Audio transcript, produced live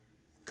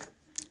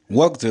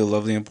Welcome to the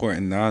Lovely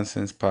Important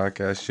Nonsense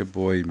Podcast. Your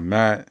boy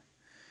Matt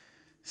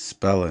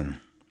Spelling.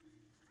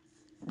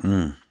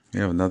 We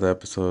have another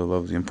episode of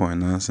Lovely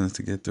Important Nonsense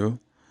to get through.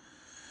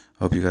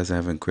 Hope you guys are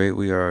having great.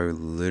 We are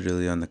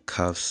literally on the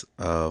cuffs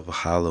of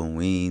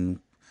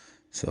Halloween.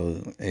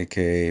 So,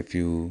 aka if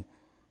you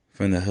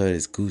from the hood,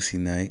 it's Goosey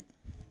Night.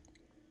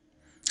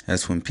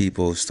 That's when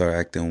people start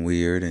acting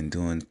weird and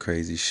doing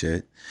crazy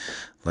shit.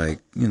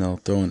 Like,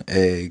 throwing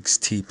eggs,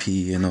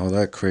 TP, and all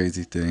that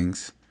crazy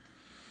things.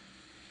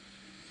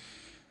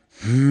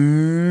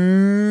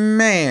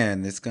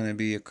 Man, it's gonna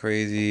be a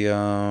crazy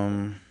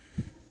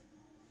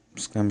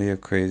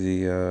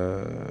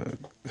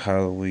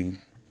Halloween.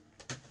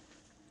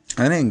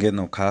 I didn't get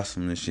no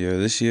costume this year.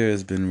 This year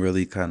has been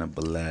really kind of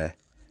blah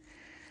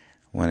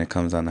when it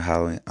comes down to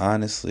Halloween.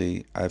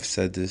 Honestly, I've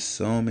said this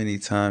so many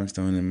times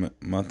during the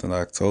month of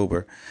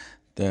October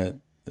that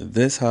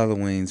this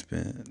October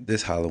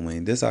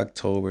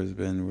has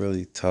been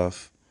really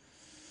tough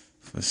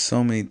for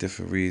so many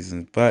different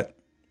reasons. But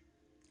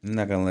I'm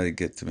not gonna let it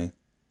get to me.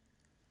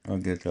 I'll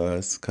get to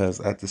us because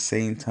at the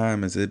same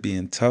time as it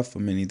being tough for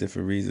many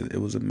different reasons, it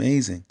was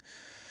amazing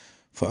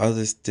for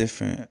other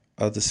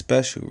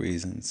special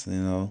reasons.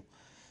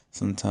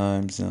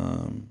 Sometimes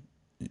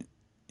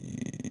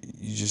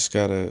you just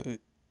gotta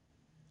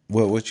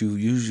what you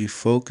usually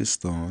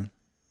focused on.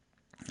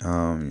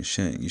 You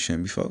shouldn't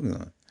be focused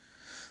on.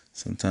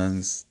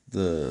 Sometimes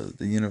the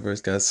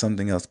universe got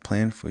something else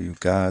planned for you.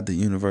 God, the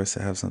universe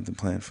have something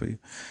planned for you.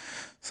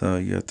 So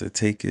you have to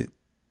take it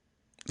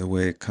the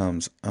way it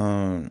comes.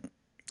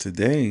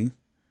 Today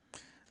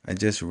I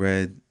just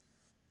read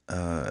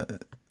a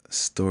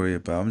story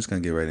about. I'm just gonna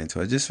get right into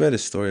it. I just read a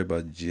story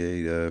about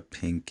Jada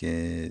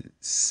Pinkett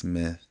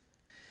Smith.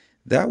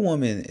 That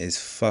woman is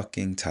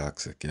fucking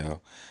toxic,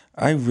 yo.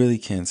 I really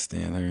can't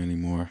stand her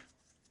anymore.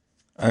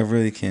 I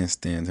really can't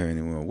stand her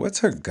anymore.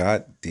 What's her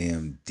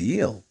goddamn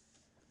deal?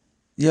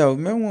 Yo,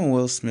 remember when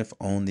Will Smith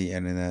owned the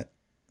internet?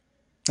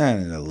 Not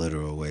in a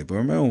literal way, but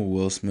remember when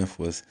Will Smith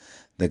was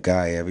the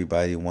guy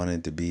everybody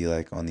wanted to be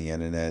like on the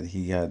internet?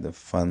 He had the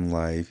fun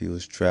life. He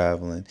was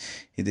traveling.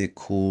 He did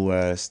cool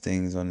ass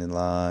things on the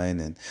line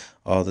and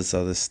all this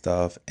other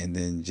stuff. And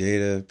then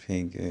Jada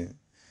Pinkett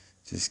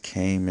just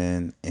came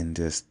in and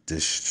just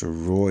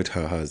destroyed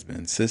her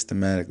husband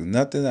systematically.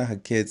 Nothing that her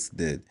kids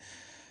did.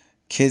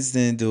 Kids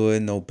didn't do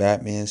it. No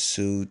Batman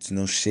suits,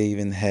 no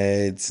shaving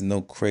heads,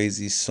 no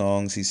crazy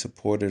songs. He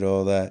supported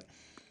all that.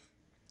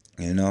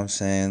 You know what I'm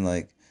saying?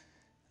 Like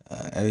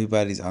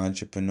everybody's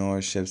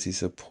entrepreneurships he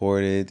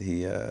supported.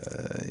 He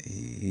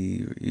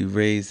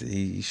raised.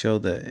 He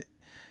showed that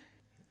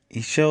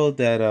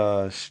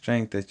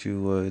strength that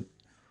you would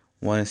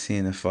want to see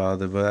in a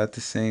father. But at the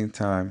same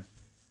time,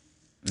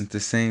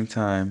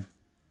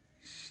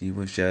 she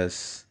was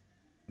just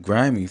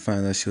grimy.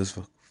 Found out she was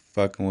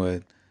fucking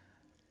with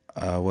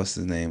what's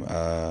his name?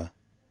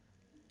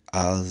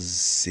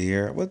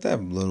 Alzir. What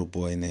that little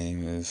boy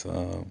name is?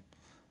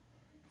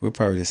 We're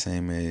probably the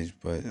same age,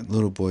 but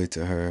little boy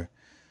to her.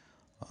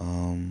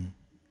 Um,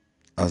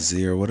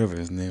 Alzir, whatever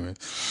his name is.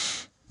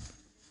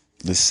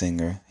 The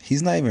singer.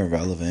 He's not even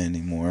relevant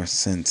anymore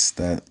since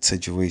that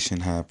situation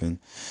happened.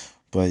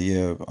 But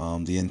yeah,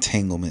 the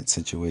entanglement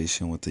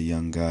situation with the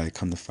young guy.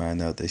 Come to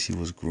find out that she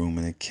was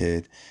grooming a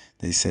kid.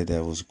 They said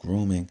that was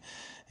grooming.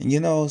 And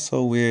it's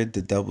so weird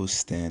the double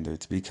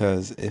standards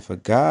because if a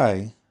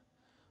guy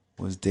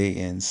was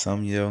dating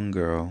some young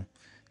girl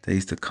that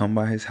used to come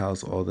by his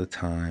house all the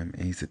time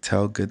and used to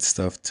tell good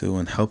stuff to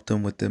and help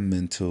them with their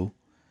mental,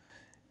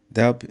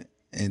 that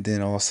and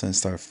then all of a sudden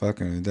start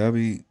fucking her, that'd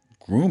be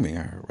grooming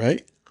her,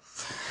 right?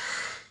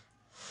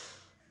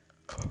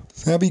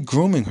 That'd be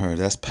grooming her.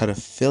 That's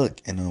pedophilic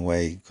in a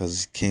way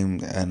because he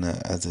came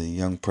as a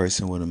young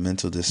person with a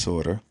mental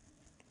disorder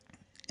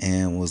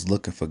and was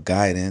looking for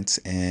guidance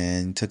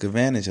and took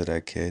advantage of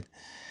that kid.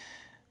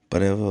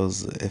 But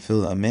if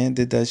a man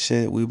did that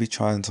shit, we'd be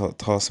trying to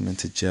toss him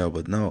into jail.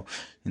 But no,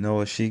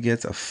 if she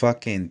gets a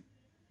fucking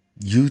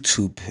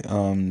YouTube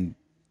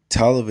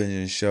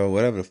television show,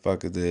 whatever the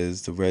fuck it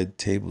is, the red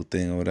table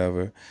thing or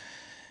whatever,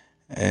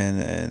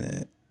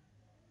 and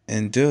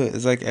and do it.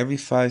 It's like every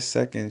 5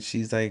 seconds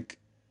she's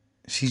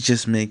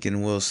just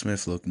making Will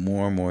Smith look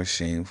more and more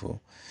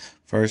shameful.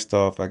 First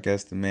off, I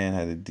guess the man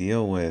had to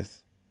deal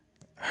with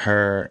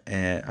her,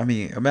 and I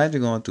mean,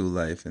 imagine going through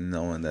life and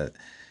knowing that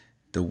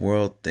the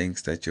world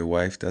thinks that your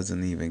wife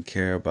doesn't even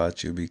care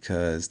about you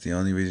because the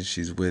only reason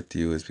she's with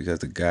you is because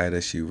the guy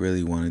that she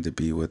really wanted to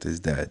be with is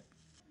dead,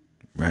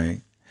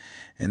 right?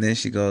 And then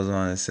she goes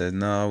on and says,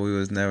 "No, we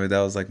was never.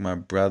 That was like my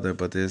brother,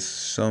 but there's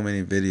so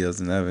many videos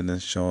and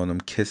evidence showing them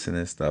kissing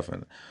and stuff,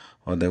 and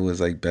or they was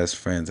like best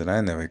friends. And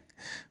I never.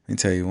 Let me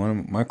tell you, one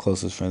of my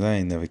closest friends, I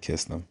ain't never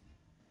kissed them.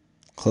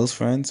 Close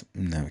friends,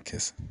 never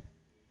kiss.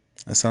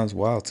 That sounds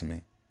wild to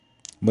me.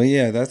 But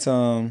yeah, that's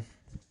that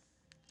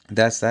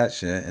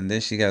shit. And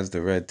then she has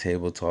the red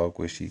table talk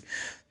where she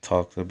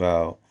talks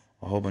about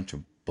a whole bunch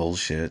of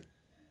bullshit.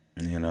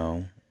 You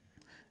know,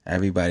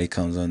 everybody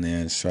comes on there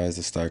and tries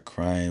to start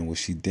crying. Where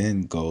she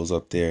then goes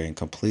up there and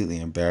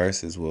completely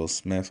embarrasses Will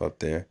Smith up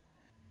there.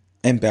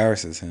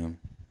 embarrasses him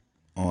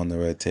on the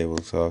Red Table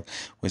Talk,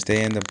 which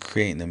they end up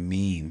creating a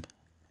meme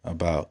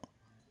about.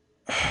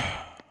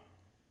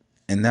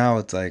 And now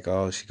it's like,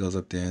 oh, she goes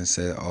up there and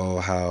said, oh,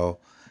 how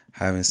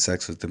having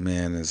sex with the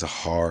man is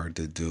hard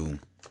to do.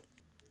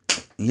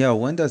 Yo,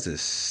 when does it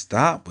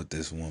stop with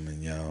this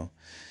woman, yo?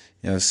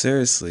 Yo,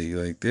 seriously,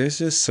 like, there's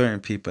just certain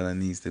people that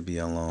needs to be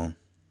alone.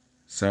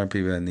 Certain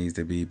people that needs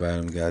to be by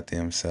them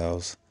goddamn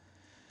selves.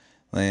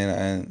 Like,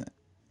 and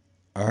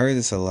I heard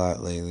this a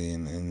lot lately,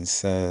 and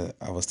said,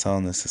 I was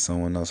telling this to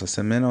someone else. I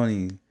said, men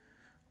only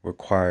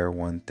require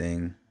one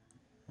thing,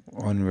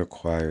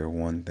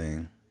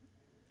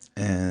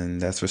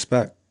 and that's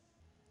respect.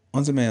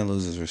 Once a man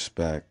loses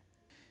respect,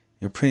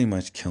 you're pretty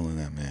much killing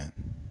that man.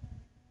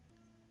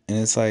 And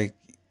it's like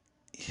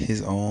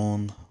his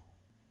own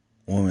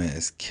woman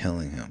is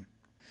killing him.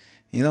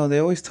 You know, they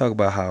always talk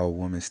about how a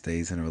woman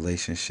stays in a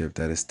relationship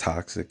that is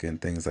toxic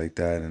and things like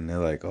that, and they're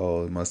like,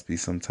 oh, it must be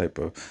some type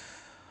of,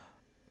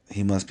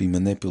 he must be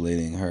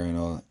manipulating her and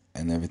all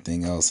and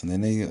everything else. And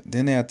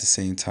then they at the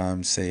same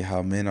time say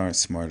how men aren't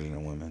smarter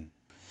than women.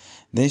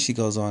 Then she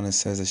goes on and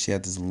says that she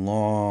had this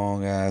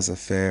long ass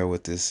affair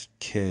with this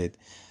kid.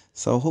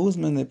 So who's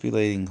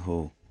manipulating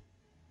who?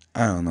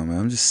 I don't know, man.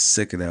 I'm just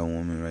sick of that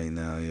woman right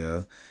now,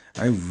 yo.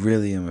 I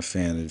really am a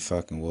fan of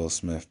fucking Will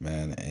Smith,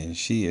 man, and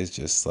she is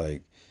just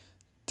like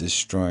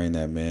destroying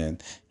that man.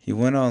 He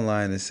went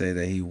online to say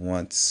that he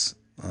once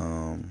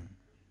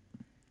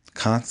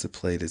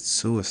contemplated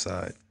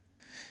suicide.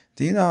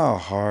 Do you know how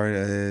hard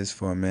it is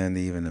for a man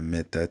to even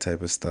admit that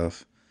type of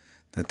stuff?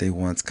 That they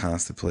once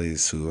contemplated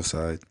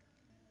suicide?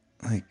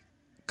 Like,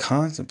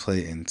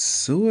 contemplating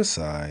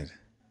suicide?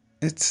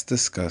 It's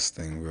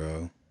disgusting,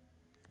 bro.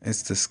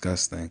 It's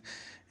disgusting.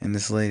 And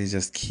this lady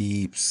just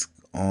keeps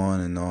on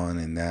and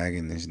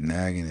nagging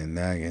and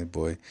nagging,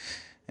 boy.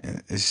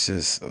 And it's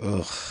just,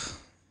 ugh.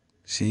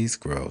 She's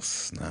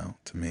gross now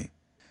to me.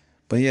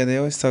 But yeah, they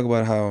always talk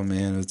about how a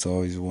man is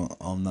always,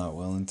 I'm not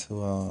willing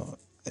to,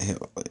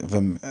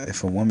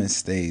 if a woman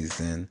stays,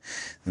 then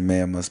the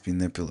man must be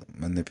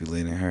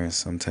manipulating her in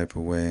some type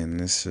of way. And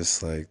it's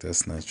just like,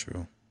 that's not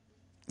true.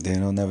 They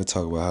don't never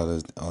talk about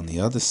how on the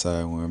other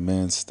side, when a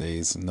man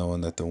stays, knowing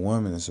that the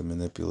woman is a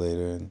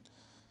manipulator and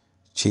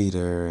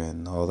cheater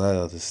and all that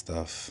other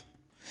stuff.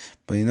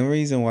 But the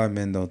reason why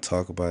men don't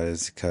talk about it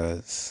is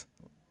because,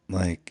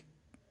 like,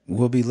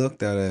 we'll be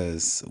looked at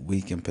as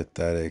weak and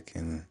pathetic,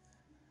 and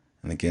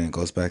again, it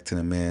goes back to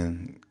the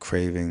man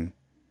craving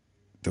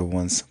the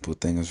one simple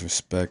thing is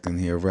respect, and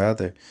he'll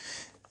rather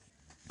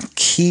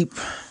keep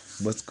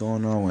what's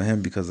going on with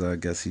him because I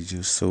guess he's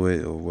used to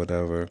it or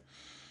whatever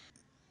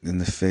in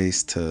the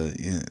face to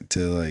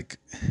like,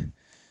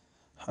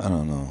 I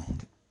don't know,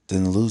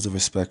 then lose the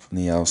respect from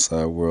the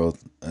outside world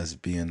as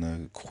being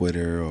a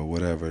quitter or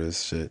whatever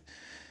this shit.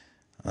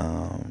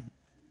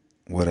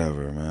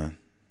 Whatever, man.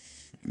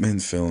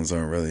 Men's feelings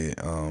aren't really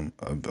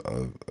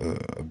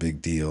a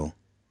big deal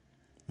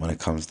when it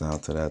comes down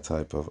to that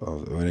type of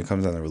when it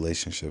comes down to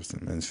relationships.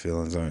 The men's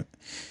feelings aren't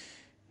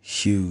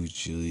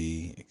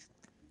hugely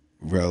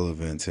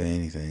relevant to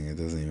anything. It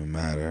doesn't even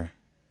matter.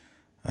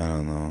 I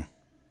don't know.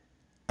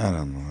 I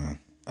don't know, man.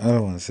 I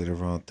don't want to say the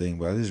wrong thing,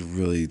 but I just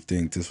really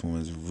think this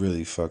woman's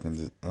really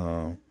fucking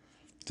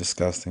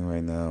disgusting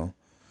right now.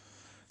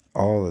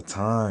 All the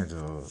time,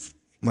 dude.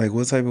 Like,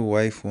 what type of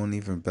wife won't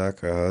even back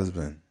her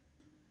husband?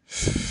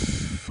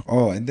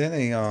 Oh, and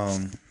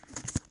then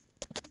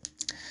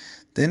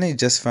they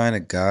just find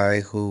a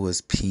guy who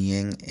was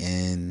peeing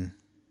in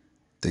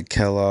the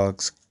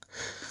Kellogg's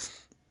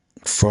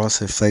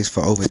Frosted Flakes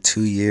for over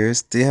 2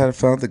 years. They had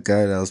found the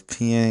guy that was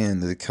peeing in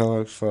the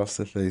Kellogg's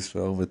Frosted Flakes for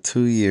over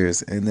 2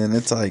 years, and then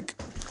it's like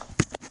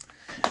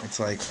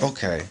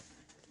okay,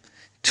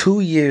 2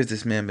 years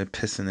this man been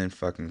pissing in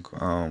fucking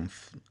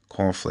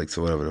cornflakes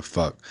or whatever the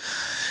fuck,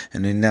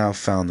 and they now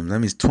found him. That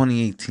means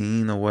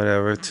 2018 or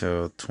whatever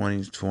to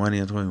 2020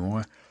 or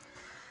 21.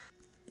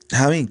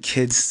 How many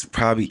kids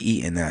probably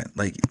eating that?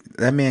 Like,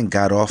 that man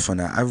got off on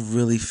that. I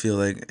really feel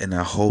like, and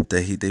I hope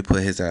that they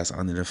put his ass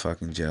under the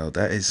fucking jail.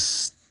 That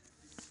is,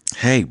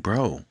 hey,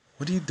 bro,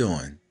 what are you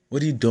doing?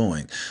 What are you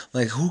doing?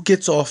 Like, who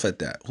gets off at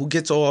that? Who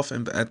gets off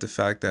at the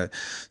fact that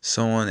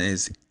someone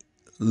is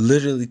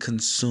literally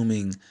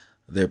consuming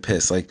their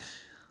piss? Like,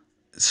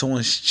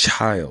 someone's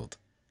child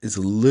is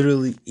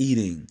literally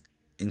eating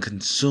and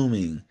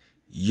consuming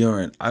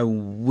urine. I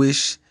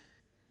wish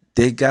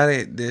they got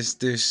it.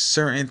 There's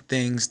certain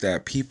things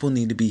that people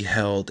need to be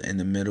held in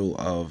the middle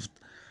of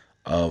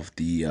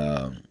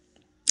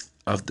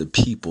the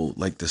people,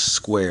 like the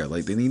square.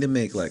 Like, they need to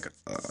make like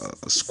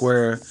a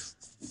square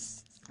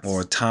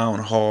or a town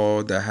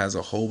hall that has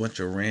a whole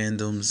bunch of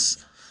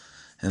randoms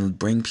and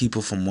bring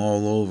people from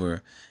all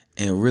over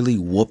and really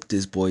whoop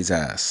this boy's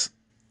ass.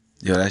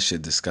 Yo, that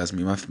shit disgusts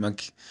me.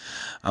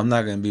 I'm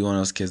not gonna be one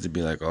of those kids to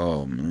be like,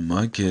 oh,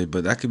 my kid,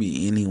 but that could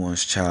be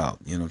anyone's child.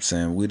 You know what I'm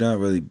saying? We're not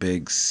really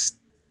big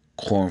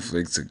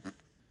cornflakes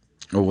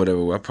or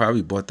whatever. I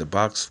probably bought the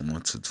box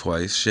once or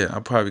twice. Shit,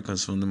 I probably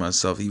consumed it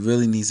myself. He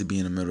really needs to be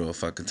in the middle of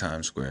fucking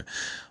Times Square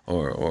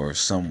or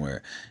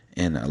somewhere.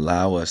 and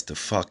allow us to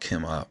fuck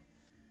him up.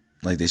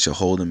 Like they should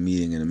hold a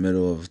meeting in the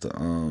middle of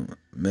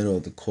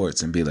the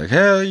courts and be like,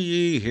 "Hell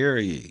ye, hear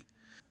ye.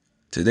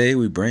 Today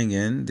we bring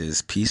in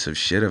this piece of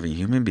shit of a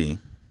human being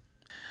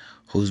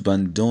who's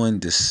been doing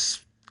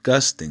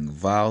disgusting,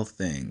 vile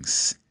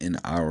things in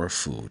our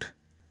food.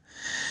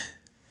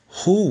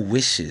 Who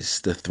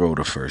wishes to throw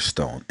the first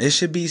stone?" It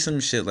should be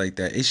some shit like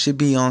that. It should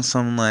be on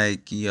some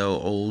like,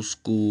 old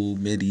school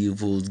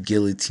medieval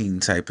guillotine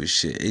type of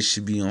shit. It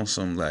should be on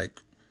some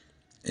like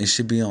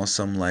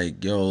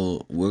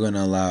yo, we're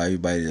gonna allow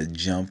everybody to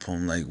jump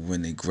on like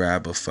when they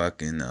grab a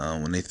fucking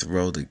when they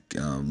throw the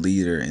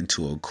leader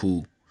into a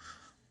coup.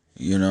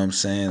 You know what I'm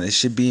saying? It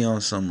should be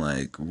on some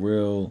like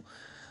real.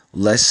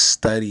 Let's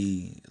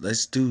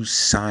do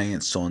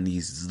science on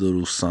these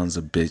little sons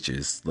of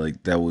bitches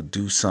like that would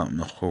do something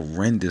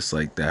horrendous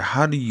like that.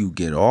 How do you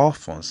get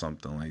off on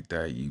something like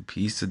that, you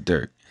piece of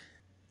dirt?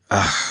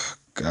 Ah,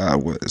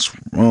 God, what is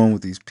wrong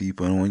with these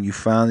people? And when you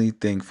finally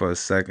think for a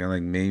second,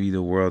 like maybe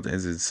the world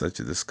isn't such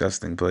a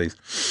disgusting place,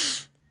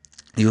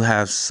 you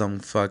have some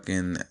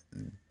fucking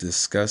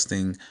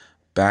disgusting,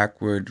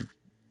 backward,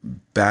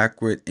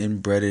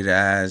 inbreded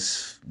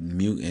ass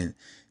mutant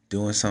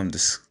doing some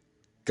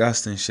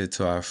disgusting shit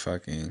to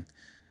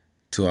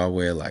our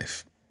way of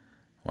life.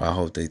 Well, I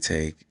hope they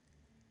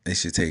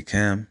should take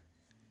him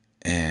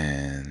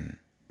and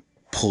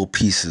pull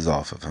pieces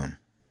off of him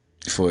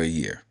for a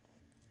year,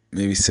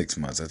 maybe 6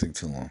 months. I think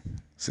too long.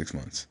 6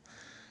 months.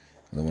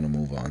 I want to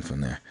move on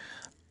from there.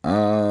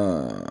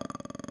 Uh,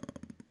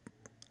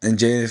 and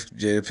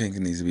Jada Pinkett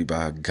needs to be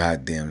by her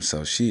goddamn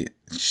self. She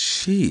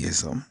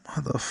is a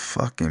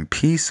motherfucking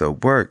piece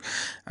of work.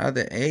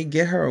 Either A,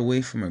 get her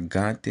away from her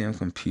goddamn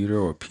computer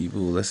or people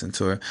who listen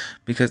to her,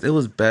 because it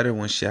was better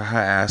when her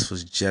ass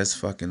was just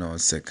fucking on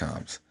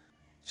sitcoms.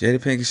 Jada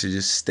Pinkett should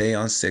just stay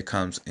on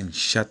sitcoms and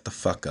shut the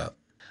fuck up.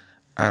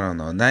 I don't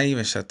know. Not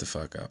even shut the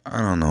fuck up. I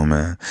don't know,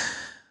 man.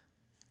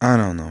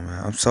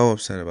 I'm so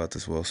upset about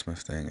this Will Smith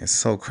thing. It's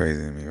so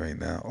crazy to me right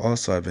now.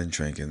 Also, I've been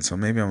drinking, so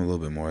maybe I'm a little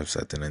bit more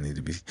upset than I need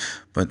to be.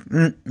 But,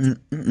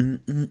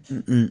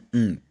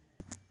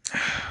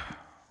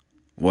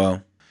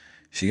 well,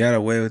 she got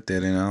away with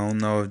it, and I don't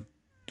know if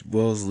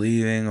Will's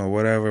leaving or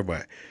whatever,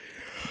 but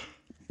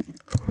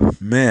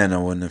man, I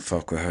wouldn't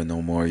fuck with her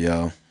no more,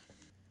 yo.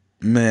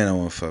 Man, I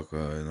wouldn't fuck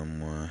with her no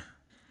more.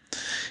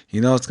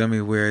 You know it's gonna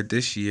be weird.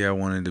 This year I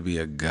wanted to be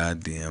a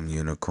goddamn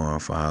unicorn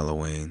for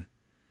Halloween.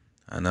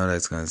 I know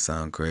that's gonna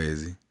sound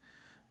crazy,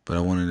 but I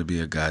wanted to be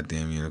a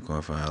goddamn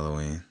unicorn for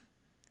Halloween.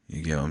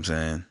 You get what I'm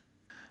saying?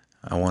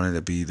 I wanted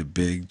to be the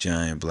big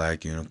giant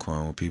black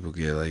unicorn where people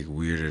get like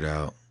weirded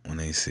out when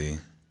they see.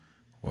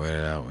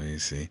 Weirded out when you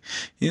see.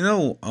 You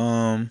know,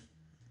 I'm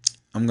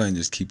gonna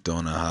just keep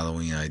throwing out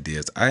Halloween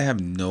ideas. I have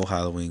no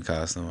Halloween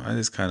costume. I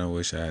just kinda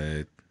wish I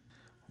had.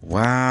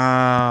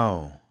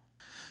 Wow.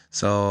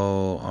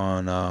 So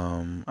on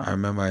I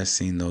remember I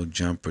seen No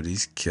Jumper.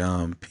 These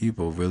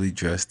people really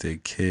dressed their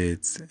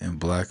kids in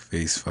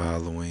blackface for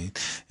Halloween.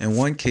 And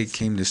one kid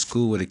came to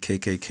school with a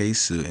KKK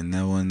suit, and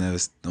no one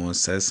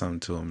said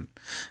something to him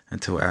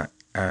until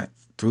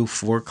through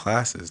 4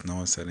 classes. No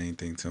one said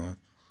anything to him.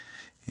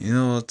 You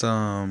know what?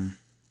 I'm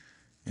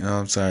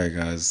sorry,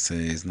 guys, to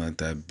say it's not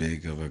that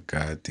big of a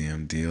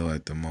goddamn deal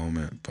at the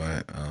moment,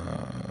 but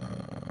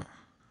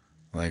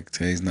like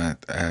today's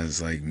not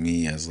as like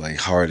me as like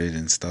hearted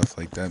and stuff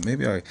like that.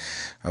 Maybe I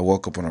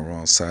woke up on the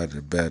wrong side of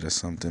the bed or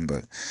something,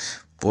 but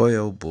boy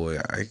oh boy,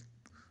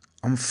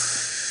 I'm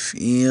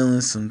feeling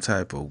some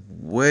type of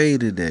way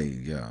today,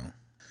 yo.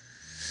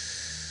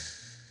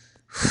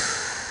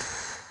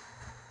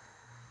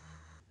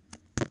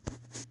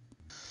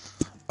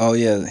 Oh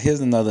yeah, here's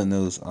another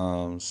news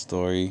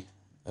story.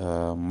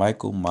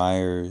 Michael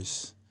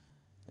Myers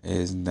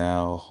is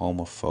now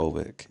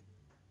homophobic.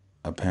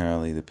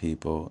 Apparently the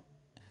people,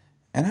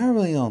 and I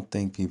really don't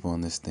think people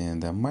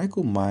understand that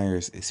Michael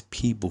Myers is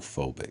people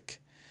phobic.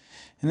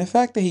 And the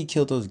fact that he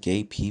killed those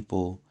gay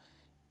people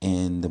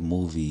in the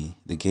movie,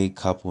 the gay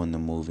couple in the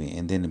movie,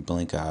 and then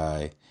blink an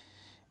eye,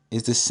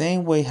 is the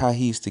same way how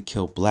he used to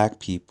kill black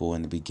people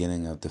in the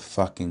beginning of the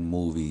fucking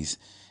movies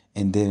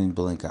and didn't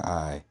blink an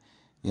eye.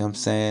 You know what I'm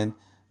saying?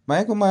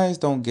 Michael Myers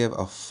don't give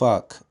a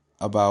fuck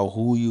about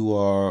who you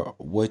are,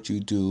 what you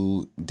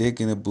do, dick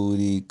in the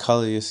booty,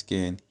 color your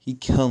skin. He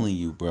killing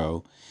you,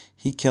 bro.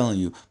 He killing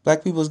you.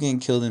 Black people's getting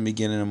killed in the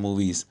beginning of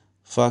movies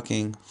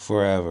fucking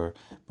forever.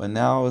 But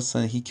now all of a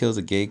sudden he kills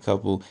a gay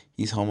couple.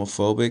 He's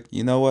homophobic.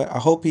 You know what? I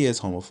hope he is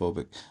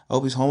homophobic. I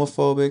hope he's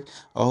homophobic.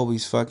 I hope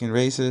he's fucking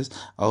racist.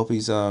 I hope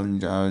he's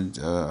against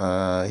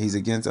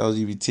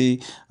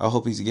LGBT. I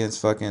hope he's against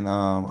fucking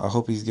I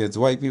hope he's against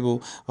white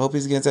people. I hope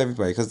he's against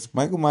everybody. Because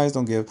Michael Myers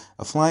don't give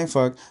a flying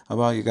fuck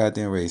about your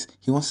goddamn race.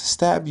 He wants to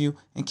stab you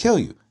and kill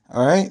you.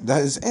 Alright?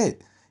 That is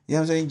it. You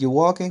know what I'm saying? You're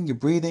walking, you're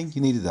breathing,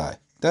 you need to die.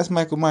 That's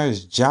Michael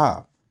Myers'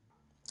 job.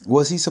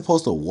 Was he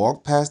supposed to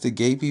walk past the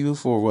gay people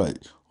for what?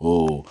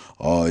 Oh,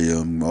 I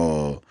am.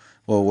 Well,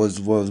 was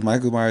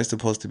Michael Myers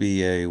supposed to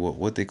be a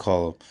what they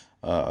call him?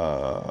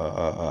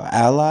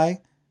 Ally?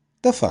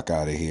 The fuck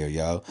out of here,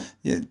 yo.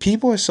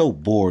 People are so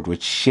bored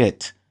with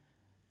shit.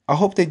 I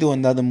hope they do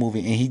another movie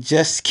and he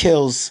just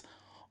kills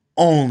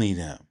only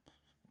them.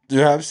 You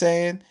know what I'm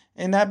saying?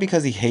 And not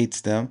because he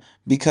hates them,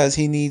 because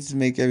he needs to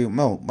make everyone.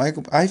 No,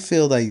 Michael. I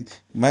feel like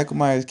Michael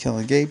Myers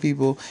killing gay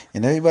people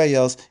and everybody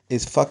else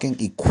is fucking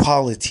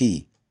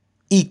equality.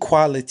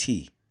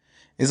 Equality.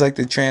 It's like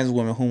the trans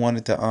woman who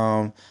wanted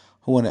to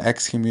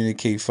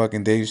excommunicate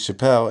fucking Dave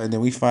Chappelle, and then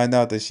we find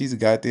out that she's a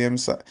goddamn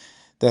psycho.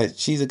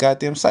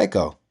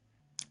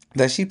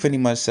 That she pretty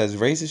much says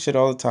racist shit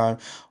all the time.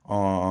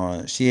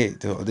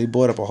 They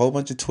brought up a whole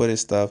bunch of Twitter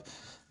stuff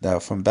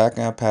that from back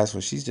in her past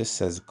where she just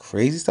says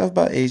crazy stuff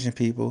about Asian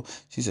people.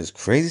 She says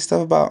crazy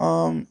stuff about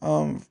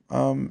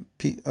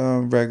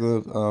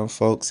regular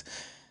folks.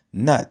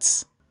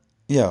 Nuts.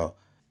 Yo,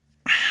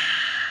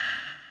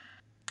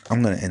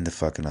 I'm gonna end the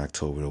fucking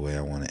October the way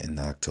I want to end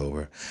the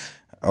October.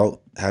 Oh,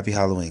 happy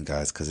Halloween,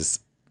 guys, because it's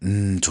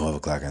 12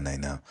 o'clock at night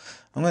now.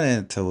 I'm gonna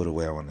end October the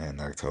way I want to end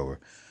October.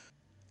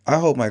 I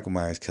hope Michael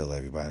Myers kill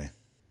everybody.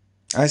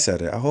 I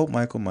said it. I hope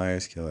Michael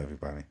Myers kill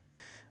everybody.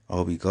 I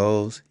hope he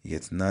goes, he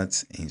gets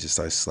nuts, and he just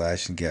starts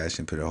slashing,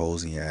 gashing, putting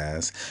holes in your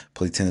ass,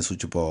 play tennis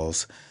with your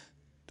balls.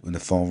 When the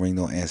phone ring,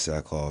 don't answer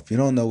that call. If you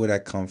don't know where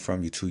that come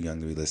from, you're too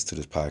young to listen to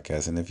this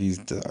podcast. And if you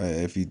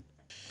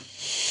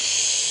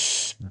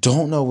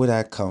don't know where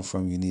that come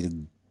from, you need to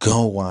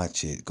go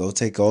watch it. Go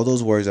take all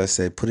those words I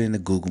said, put it in the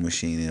Google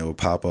machine, and it will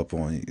pop up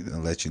on you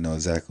and let you know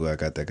exactly where I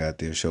got that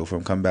goddamn show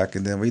from. Come back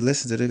and then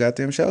re-listen to the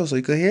goddamn show so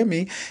you could hear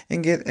me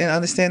and get and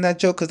understand that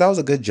joke, because that was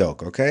a good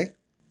joke, okay?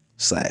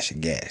 Slash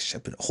and gash. I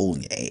put a hole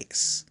in your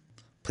ass.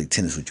 Play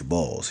tennis with your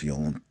balls. You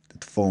don't, if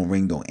the phone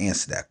ring, don't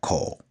answer that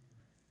call.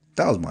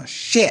 That was my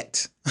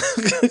shit.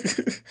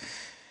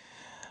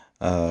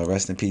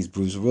 Rest in peace,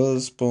 Bruce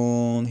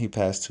Witherspoon. He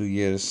passed 2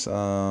 years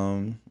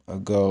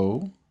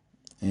ago.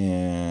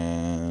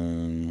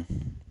 And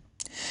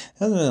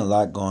there's been a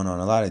lot going on.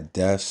 A lot of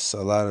deaths.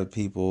 A lot of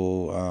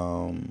people.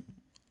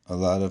 A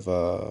lot of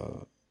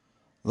love.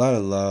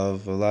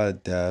 A lot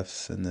of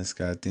deaths in this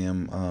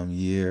goddamn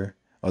year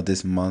or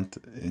this month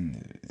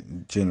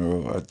in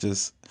general.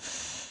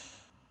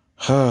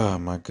 Oh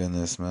my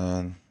goodness,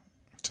 man.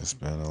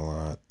 Just been a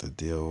lot to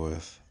deal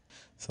with.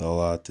 It's a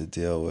lot to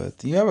deal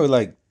with. You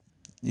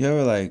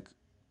ever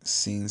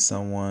seen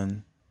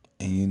someone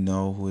and you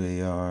know who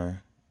they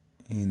are,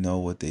 you know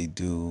what they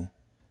do,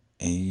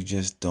 and you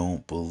just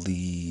don't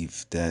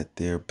believe that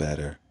they're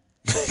better.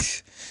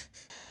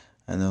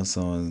 I know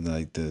someone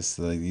like this.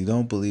 Like, you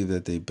don't believe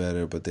that they're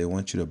better, but they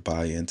want you to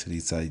buy into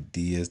these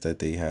ideas that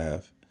they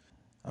have.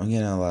 I'm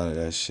getting a lot of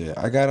that shit.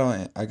 I got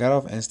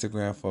off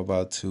Instagram for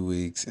about 2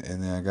 weeks,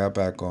 and then I got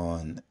back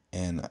on.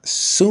 And as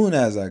soon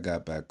as I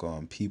got back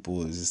on, people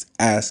was just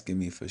asking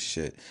me for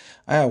shit.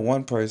 I had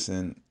one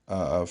person,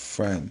 a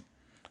friend,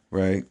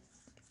 right?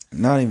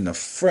 Not even a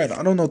friend.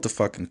 I don't know what to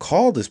fucking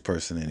call this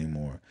person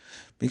anymore,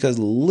 because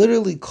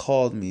literally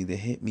called me to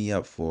hit me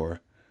up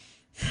for.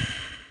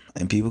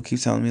 And people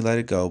keep telling me let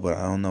it go, but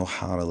I don't know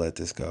how to let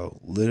this go.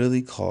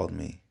 Literally called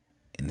me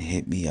and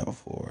hit me up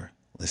for.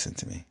 Listen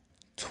to me.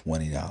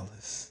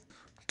 $20.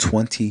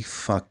 20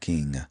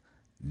 fucking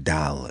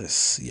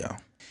dollars, yo.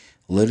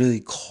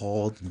 Literally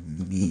called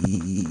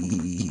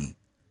me.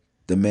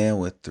 The man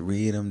with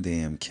 3 of them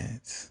damn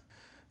kids.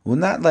 Well,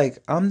 not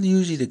like, I'm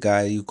usually the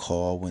guy you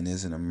call when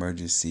there's an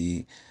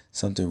emergency,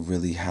 something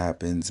really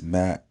happens.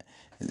 Matt,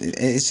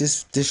 it's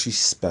just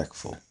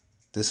disrespectful.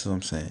 This is what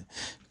I'm saying.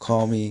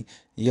 Call me,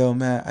 yo,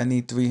 Matt, I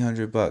need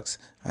 $300.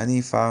 I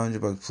need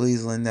 $500.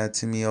 Please lend that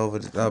to me over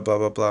the blah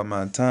blah blah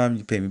amount of time.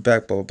 You pay me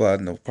back, blah blah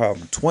blah. No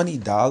problem.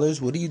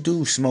 $20. What do you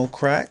do? Smoke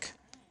crack?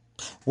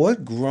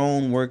 What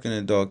grown working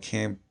adult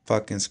can't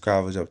fucking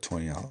scavenge up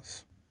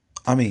 $20?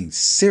 I mean,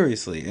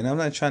 seriously. And I'm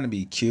not trying to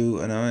be cute,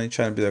 and I'm not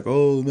trying to be like,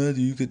 oh,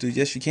 Matthew, you could do.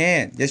 Yes, you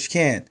can. Yes, you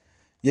can.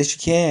 Yes, you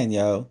can,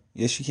 yo.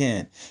 Yes, you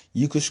can.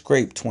 You could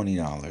scrape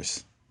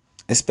 $20,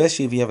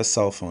 especially if you have a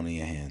cell phone in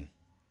your hand.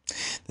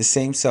 The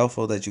same cell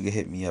phone that you can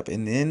hit me up.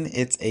 And then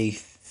it's a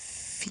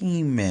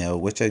female,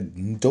 which I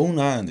do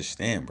not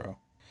understand, bro.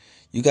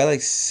 You got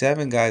like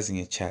 7 guys in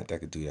your chat that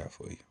could do that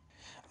for you.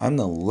 I'm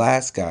the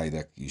last guy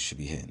that you should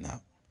be hitting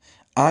up.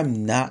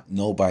 I'm not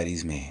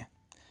nobody's man.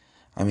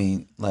 I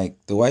mean, like,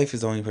 the wife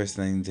is the only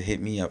person that needs to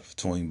hit me up for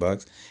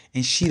 $20,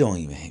 and she don't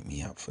even hit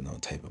me up for no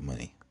type of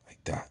money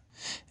like that.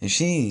 And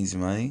she needs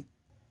money,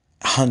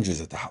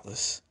 hundreds of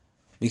dollars,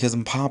 because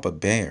I'm Papa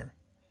Bear.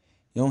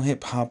 You don't hit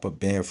Papa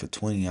Bear for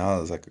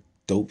 $20 like a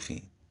dope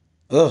fiend.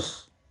 Ugh.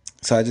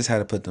 So I just had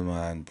to put them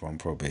on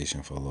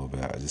probation for a little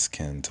bit. I just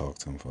can't talk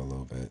to them for a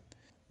little bit.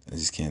 I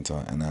just can't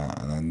talk, and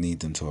I need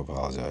them to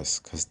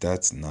apologize, because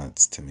that's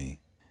nuts to me.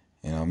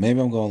 You know, maybe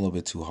I'm going a little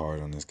bit too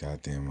hard on this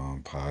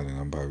goddamn pod, and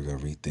I'm probably gonna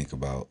rethink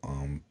about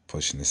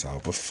pushing this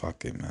out. But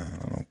fuck it, man.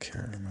 I don't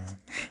care, man.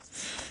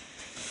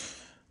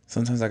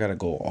 Sometimes I gotta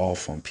go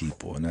off on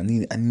people, and I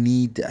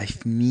need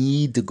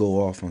to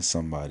go off on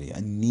somebody. I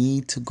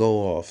need to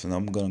go off, and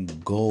I'm gonna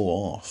go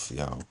off,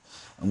 yo.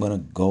 I'm gonna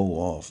go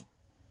off.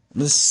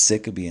 I'm just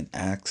sick of being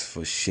asked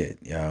for shit,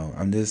 yo.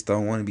 I just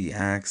don't want to be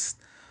asked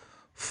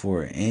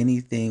for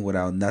anything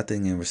without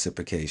nothing in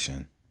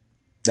reciprocation.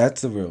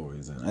 That's the real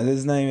reason.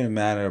 It's not even a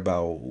matter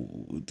about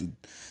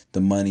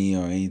the money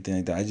or anything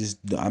like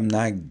that. I'm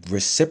not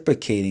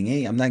reciprocating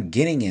it. I'm not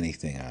getting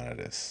anything out of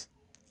this.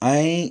 I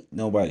ain't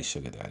nobody's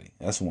sugar daddy.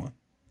 That's one.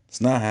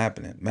 It's not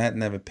happening. Matt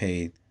never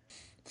paid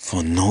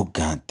for no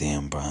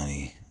goddamn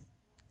body.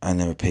 I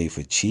never paid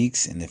for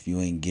cheeks, and if you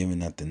ain't giving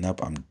nothing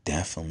up, I'm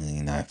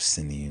definitely not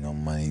sending you no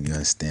money. You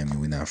understand me?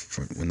 We're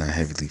not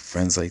heavily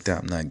friends like that.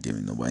 I'm not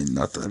giving nobody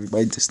nothing.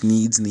 Everybody just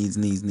needs.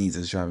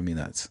 It's driving me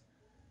nuts.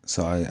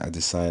 So I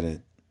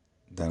decided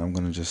that I'm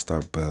gonna just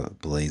start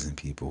blazing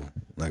people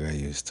like I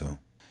used to.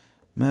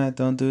 Matt,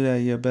 don't do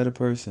that. You're a better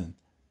person.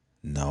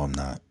 No, I'm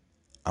not.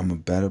 I'm a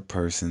better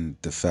person.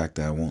 The fact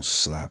that I won't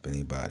slap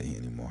anybody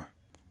anymore.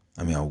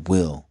 I mean, I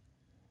will,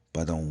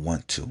 but I don't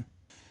want to.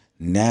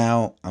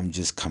 Now I'm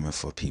just coming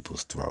for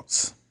people's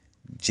throats.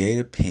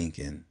 Jada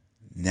Pinkett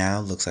now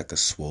looks like a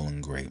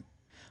swollen grape.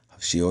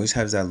 She always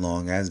has that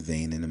long ass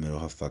vein in the middle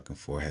of her fucking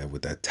forehead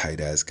with that tight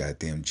ass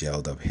goddamn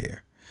gelled up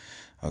hair.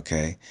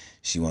 Okay?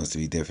 She wants to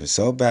be different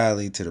so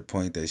badly to the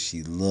point that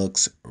she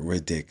looks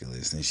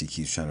ridiculous. And she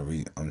keeps trying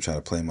to I'm trying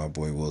to play my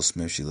boy Will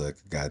Smith. She look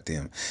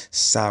goddamn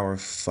sour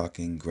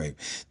fucking grape.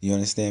 You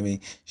understand me?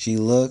 She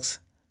looks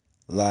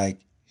like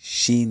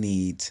she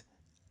needs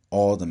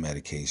all the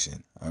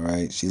medication. All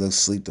right? She looks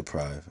sleep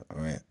deprived.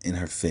 All right? In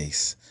her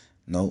face.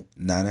 Nope,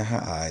 not in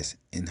her eyes.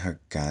 In her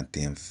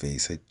goddamn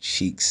face. Her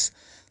cheeks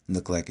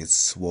look like it's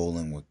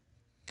swollen with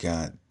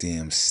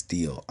goddamn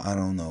steel. I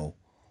don't know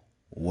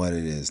what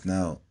it is.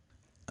 Now,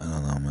 I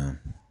don't know, man.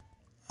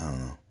 I don't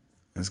know.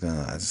 I'm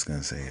just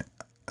gonna say it.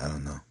 I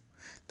don't know.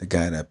 The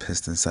guy that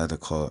pissed inside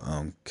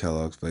the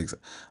Kellogg's Flakes.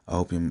 I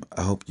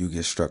hope you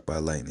get struck by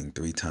lightning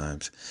 3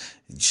 times.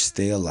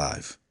 Stay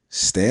alive.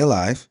 Stay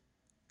alive.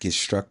 Get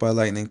struck by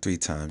lightning 3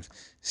 times.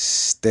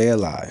 Stay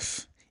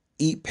alive.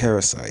 Eat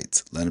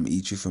parasites. Let them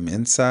eat you from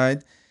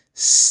inside.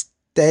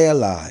 Stay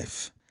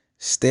alive.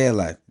 Stay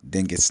alive.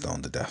 Then get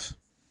stoned to death.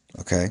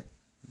 Okay?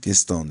 Get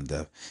stoned to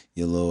death.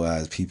 Your little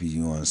ass people,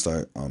 you want to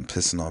start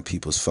pissing on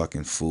people's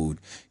fucking food.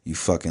 You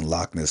fucking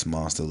Loch Ness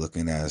monster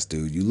looking ass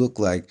dude. You look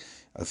like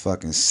a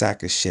fucking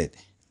sack of shit.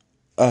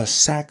 A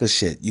sack of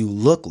shit. You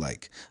look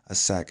like a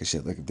sack of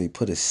shit. Like if they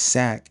put a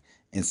sack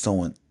and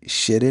someone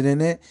shitted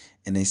in it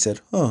and they said,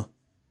 huh,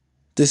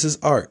 this is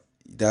art.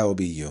 That would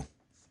be you.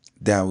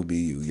 That would be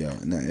you, yo.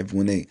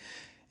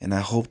 And I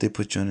hope they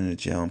put you in the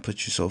jail and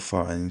put you so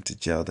far into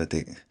jail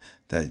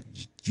that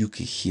you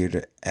could hear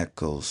the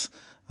echoes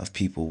of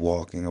people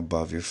walking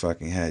above your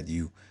fucking head.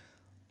 You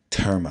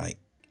termite,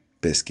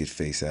 biscuit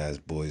face ass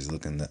boys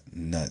looking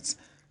nuts.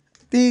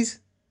 These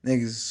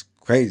niggas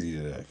crazy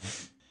today.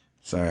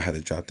 Sorry, I had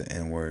to drop the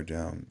N word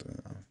down.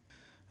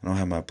 I don't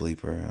have my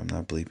bleeper. I'm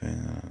not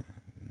bleeping.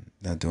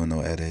 Not doing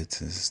no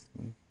edits. It's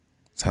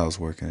how it's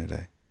working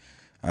today.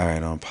 All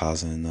right, on a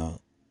positive note,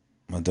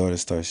 my daughter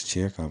starts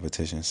cheer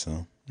competition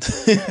soon.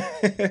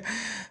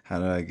 How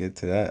did I get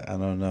to that? I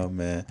don't know,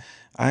 man.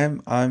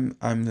 I'm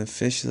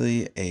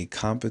officially a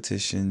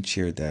competition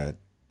cheer dad.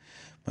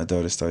 My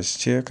daughter starts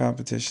cheer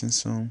competition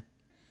soon.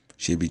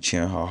 She'll be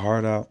cheering her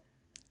heart out,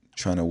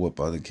 trying to whoop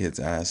other kids'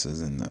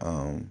 asses in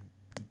the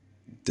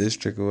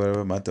district or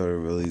whatever. My daughter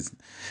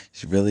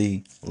she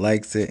really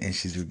likes it, and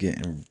she's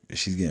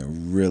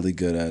getting really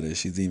good at it.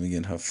 She's even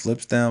getting her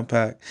flips down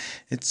pat.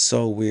 It's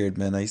so weird,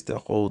 man. I used to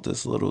hold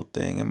this little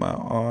thing in my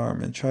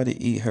arm and try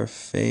to eat her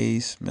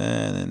face,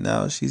 man, and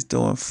now she's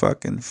doing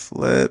fucking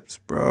flips,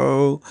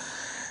 bro,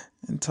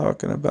 and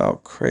talking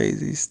about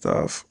crazy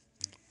stuff.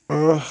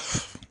 Ugh.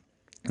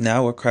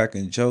 Now we're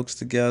cracking jokes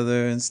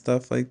together and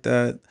stuff like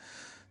that.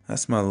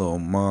 That's my little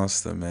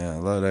monster, man. I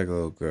love that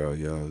little girl,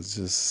 yo. It's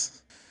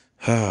just,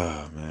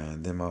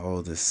 man. Then my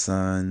oldest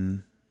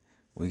son,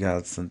 we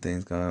got some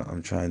things going.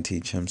 I'm trying to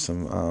teach him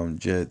some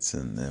jits,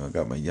 and then I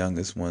got my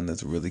youngest one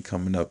that's really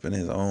coming up in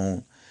his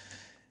own.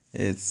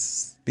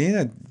 It's being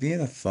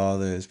a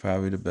father is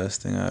probably the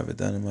best thing I've ever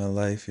done in my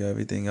life. Yo,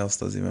 everything else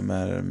doesn't even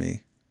matter to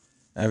me.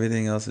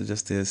 Everything else is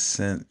just to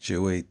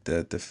accentuate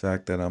that the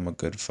fact that I'm a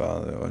good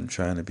father or I'm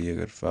trying to be a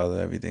good father.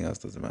 Everything else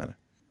doesn't matter.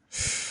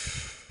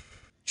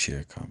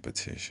 Cheer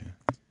competition.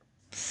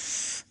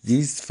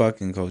 These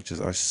fucking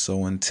coaches are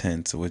so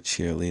intense with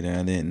cheerleading.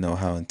 I didn't know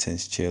how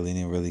intense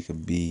cheerleading really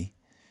could be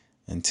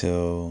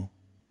until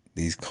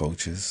these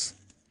coaches.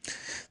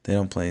 They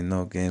don't play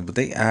no games, but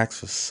they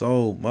ask for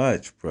so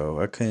much, bro.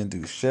 I couldn't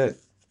do shit.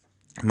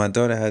 My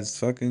daughter had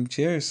fucking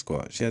cheer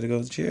squad. She had to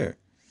go to cheer.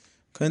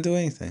 Couldn't do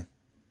anything.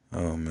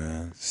 Oh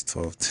man, it's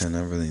 12:10.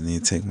 I really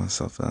need to take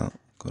myself out,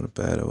 go to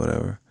bed or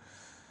whatever.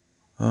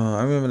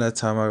 I remember that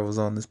time I was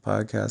on this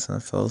podcast and I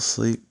fell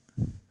asleep.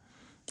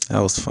 That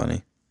was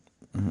funny.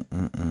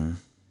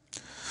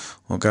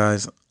 Well,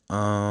 guys,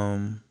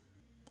 I'm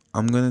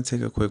gonna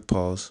take a quick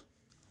pause.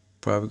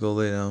 Probably go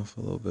lay down for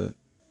a little bit,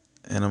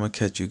 and I'm gonna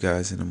catch you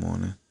guys in the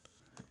morning.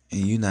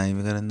 And you're not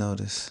even gonna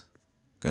notice.